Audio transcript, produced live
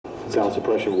Sound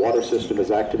suppression water system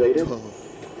is activated. 12,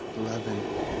 11,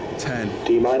 10.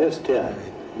 T-minus 10,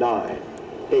 9,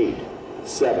 8,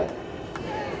 7,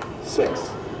 6,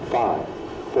 5,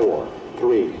 4,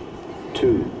 3,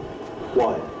 2,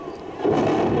 1.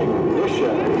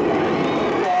 Ignition.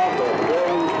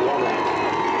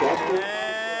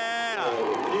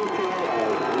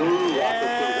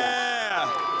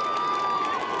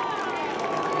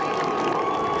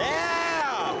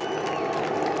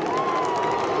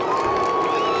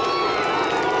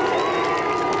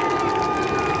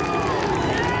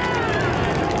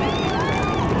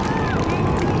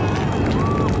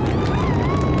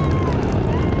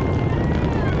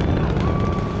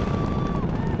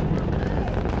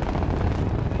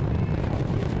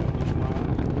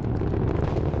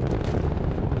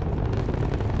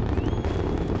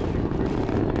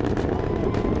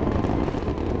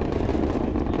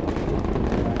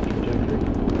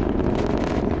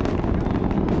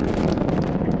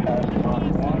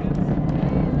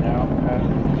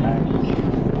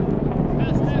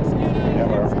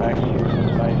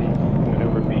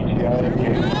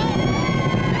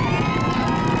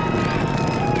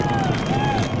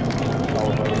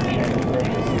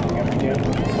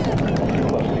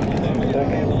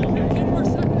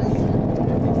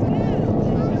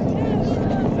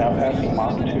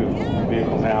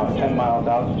 Now 10 miles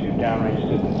altitude, downrange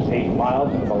distance 8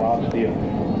 miles, and a velocity of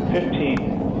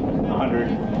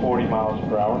 1,540 miles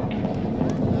per hour.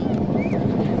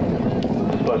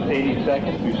 Plus 80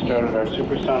 seconds, we've started our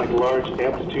supersonic large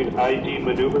amplitude ID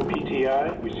maneuver,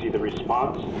 PTI. We see the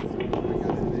response.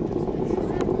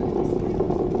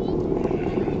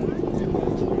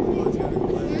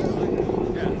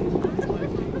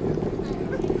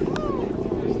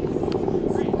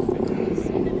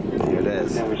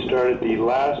 Started the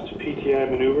last PTI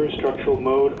maneuver, structural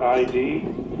mode ID,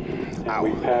 and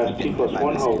we passed T plus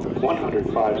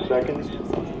 105 seconds.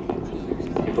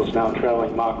 Vehicle's now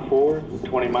traveling Mach 4,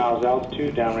 20 miles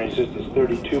altitude, downrange distance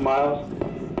 32 miles.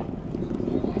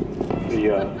 The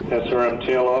SRM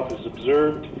tail off is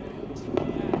observed.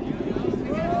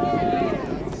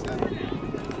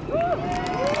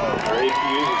 Our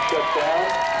APUs are shut down,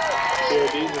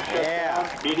 CRDs are shut down,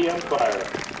 medium fire.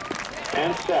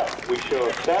 And SEP. We show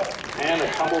a SEP and a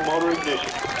tumble motor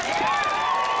ignition.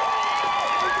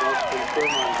 As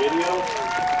confirmed on video,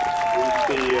 we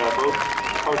see both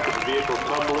parts of the vehicle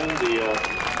tumbling, the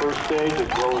first stage as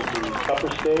well as the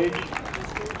upper stage.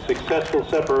 Successful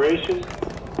separation.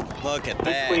 Look at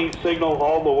that. Clean signal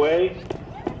all the way.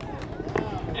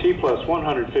 T plus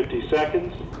 150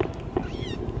 seconds.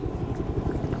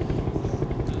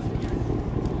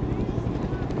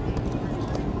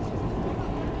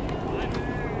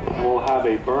 We'll have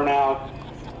a burnout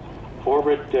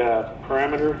orbit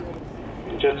parameter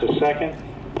in just a second.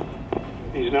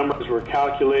 These numbers were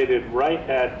calculated right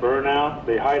at burnout.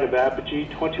 The height of apogee,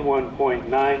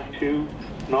 21.92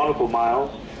 nautical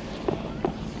miles.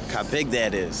 Look how big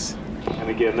that is. And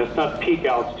again, that's not peak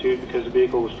altitude because the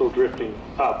vehicle was still drifting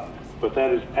up, but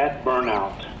that is at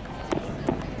burnout.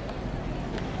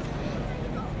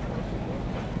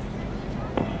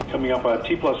 Coming up on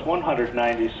T plus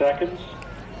 190 seconds.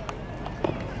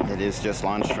 It is just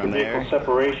launched from there. Vehicle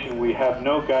separation, we have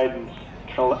no guidance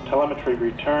telemetry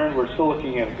return. We're still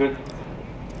looking at a good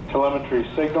telemetry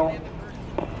signal.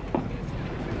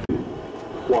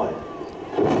 1.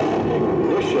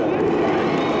 Ignition.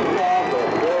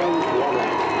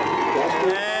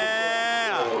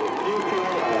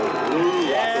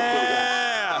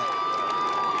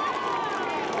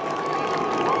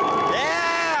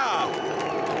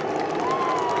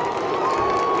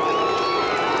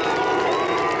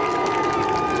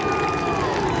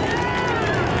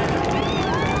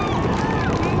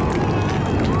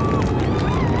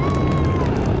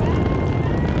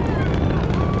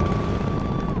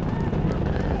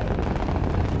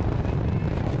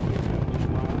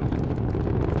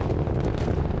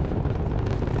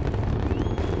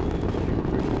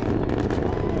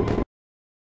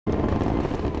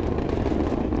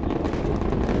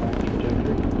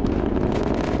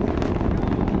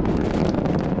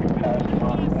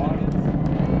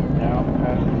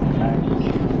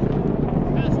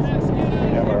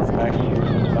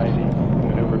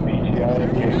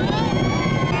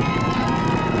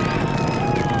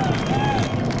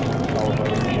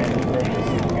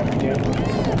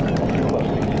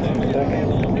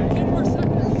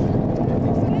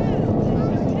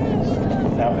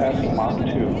 Mach 2.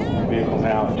 Vehicle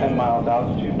now 10 miles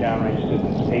altitude, downrange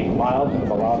distance 8 miles, and a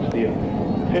velocity of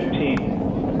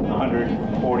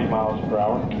 1,540 miles per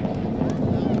hour.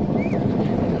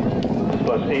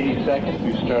 plus 80 seconds.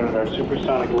 We've started our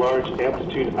supersonic large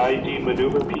altitude ID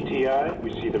maneuver PTI.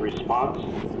 We see the response.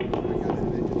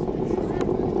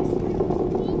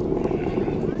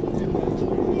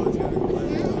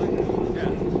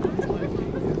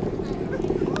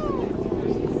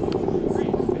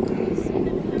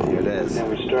 There it is.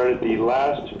 And we started the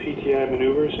last PTI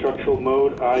maneuver, structural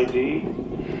mode ID.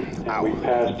 And we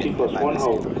passed T plus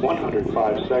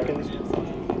 105 seconds.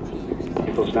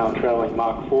 Vehicle's now traveling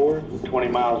Mach 4, 20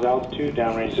 miles altitude,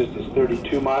 downrange distance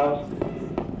 32 miles.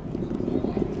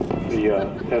 The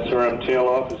SRM tail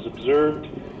off is observed.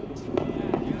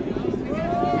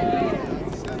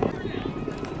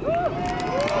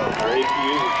 Our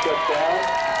APUs are shut down.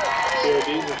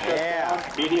 CRDs are shut down.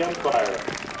 BDM fire.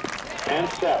 And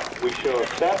set. We show a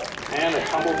set and a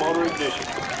tumble motor ignition.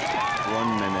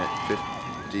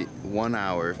 1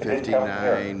 hour,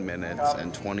 59 minutes,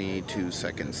 and 22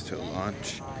 seconds to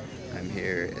launch. I'm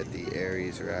here at the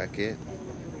Ares rocket,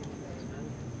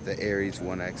 the Ares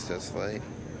 1X test flight.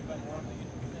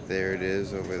 There it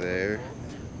is over there.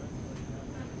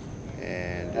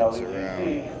 And it's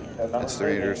around, it's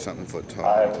 300 something foot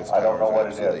tall. This tower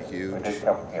is absolutely huge.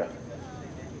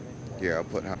 Here, I'll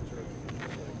put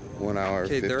 1 hour,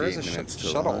 58 there is a minutes to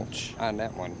shuttle launch. on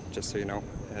that one, just so you know.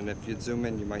 And if you zoom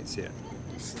in, you might see it.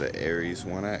 It's the Ares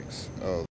 1X. Oh.